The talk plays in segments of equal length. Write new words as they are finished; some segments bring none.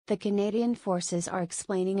The Canadian Forces are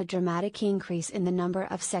explaining a dramatic increase in the number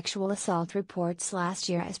of sexual assault reports last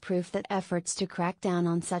year as proof that efforts to crack down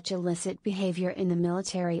on such illicit behavior in the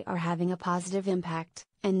military are having a positive impact,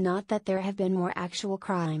 and not that there have been more actual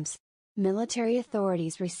crimes. Military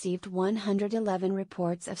authorities received 111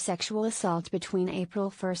 reports of sexual assault between April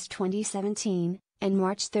 1, 2017, and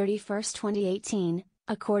March 31, 2018,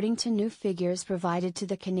 according to new figures provided to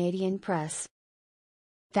the Canadian press.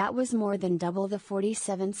 That was more than double the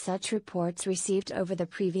 47 such reports received over the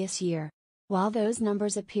previous year. While those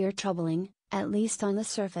numbers appear troubling, at least on the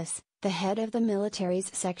surface, the head of the military's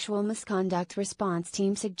sexual misconduct response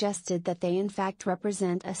team suggested that they in fact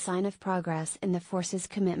represent a sign of progress in the force's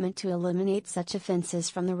commitment to eliminate such offenses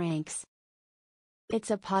from the ranks.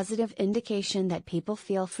 It's a positive indication that people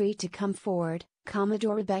feel free to come forward,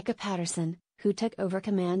 Commodore Rebecca Patterson, who took over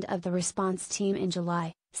command of the response team in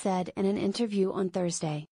July, said in an interview on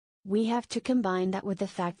Thursday. We have to combine that with the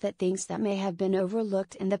fact that things that may have been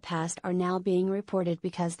overlooked in the past are now being reported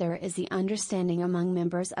because there is the understanding among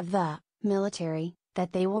members of the military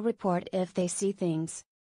that they will report if they see things.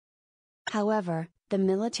 However, the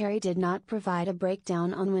military did not provide a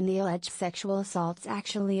breakdown on when the alleged sexual assaults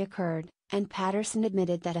actually occurred, and Patterson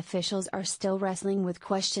admitted that officials are still wrestling with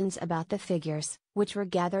questions about the figures, which were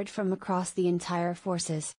gathered from across the entire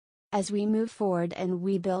forces. As we move forward and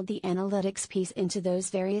we build the analytics piece into those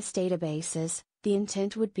various databases, the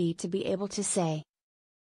intent would be to be able to say,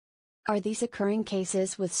 are these occurring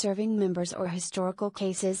cases with serving members or historical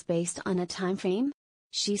cases based on a time frame?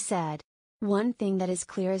 She said. One thing that is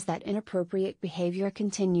clear is that inappropriate behavior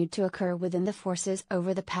continued to occur within the forces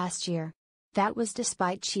over the past year. That was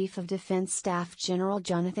despite Chief of Defense Staff General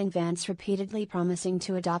Jonathan Vance repeatedly promising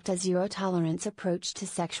to adopt a zero-tolerance approach to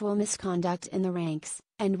sexual misconduct in the ranks,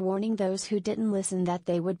 and warning those who didn't listen that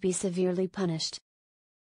they would be severely punished.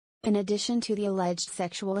 In addition to the alleged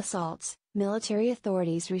sexual assaults, military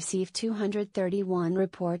authorities received 231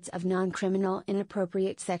 reports of non-criminal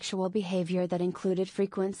inappropriate sexual behavior that included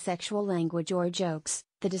frequent sexual language or jokes,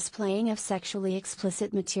 the displaying of sexually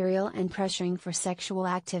explicit material and pressuring for sexual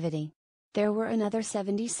activity. There were another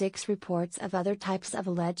 76 reports of other types of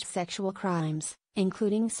alleged sexual crimes,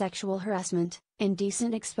 including sexual harassment,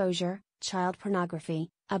 indecent exposure, child pornography,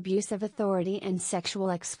 abuse of authority and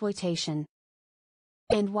sexual exploitation.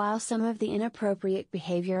 And while some of the inappropriate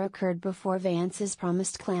behavior occurred before Vance's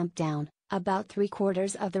promised clampdown, about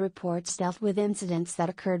 3/4 of the reports dealt with incidents that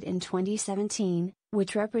occurred in 2017,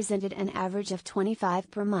 which represented an average of 25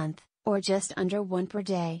 per month, or just under 1 per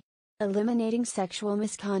day. Eliminating sexual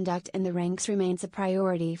misconduct in the ranks remains a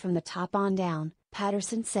priority from the top on down,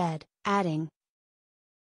 Patterson said, adding,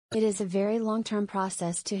 it is a very long-term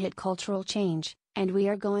process to hit cultural change, and we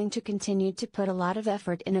are going to continue to put a lot of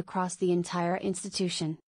effort in across the entire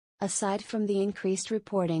institution. Aside from the increased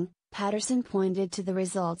reporting, Patterson pointed to the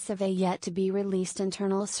results of a yet-to-be-released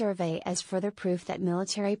internal survey as further proof that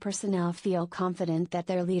military personnel feel confident that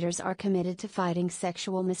their leaders are committed to fighting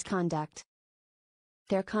sexual misconduct.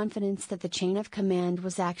 Their confidence that the chain of command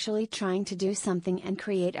was actually trying to do something and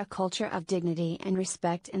create a culture of dignity and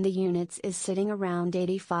respect in the units is sitting around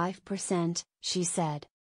 85%, she said.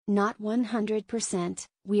 Not 100%,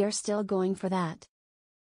 we are still going for that.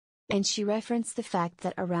 And she referenced the fact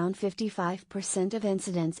that around 55% of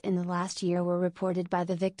incidents in the last year were reported by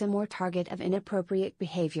the victim or target of inappropriate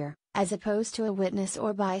behavior, as opposed to a witness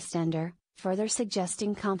or bystander, further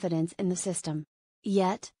suggesting confidence in the system.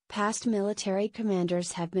 Yet, past military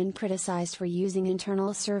commanders have been criticized for using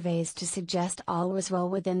internal surveys to suggest all was well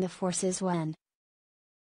within the forces when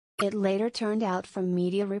it later turned out from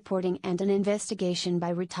media reporting and an investigation by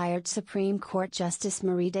retired Supreme Court Justice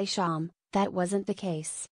Marie Deschamps, that wasn't the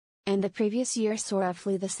case. And the previous year saw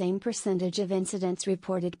roughly the same percentage of incidents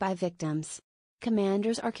reported by victims.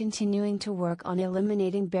 Commanders are continuing to work on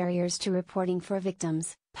eliminating barriers to reporting for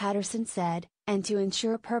victims, Patterson said, and to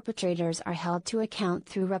ensure perpetrators are held to account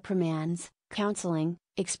through reprimands, counseling,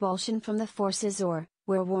 expulsion from the forces or,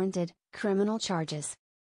 where warranted, criminal charges.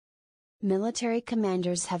 Military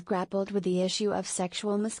commanders have grappled with the issue of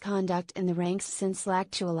sexual misconduct in the ranks since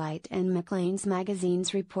L'Actualité and Maclean's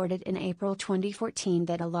magazines reported in April 2014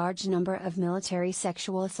 that a large number of military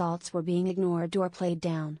sexual assaults were being ignored or played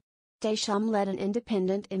down. Deschamps led an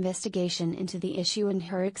independent investigation into the issue in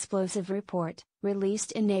her explosive report,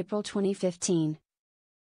 released in April 2015.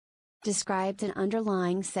 Described an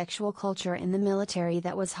underlying sexual culture in the military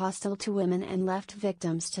that was hostile to women and left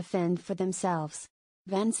victims to fend for themselves.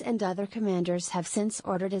 Vance and other commanders have since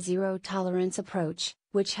ordered a zero-tolerance approach,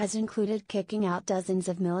 which has included kicking out dozens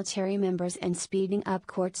of military members and speeding up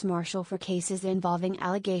courts-martial for cases involving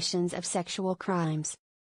allegations of sexual crimes.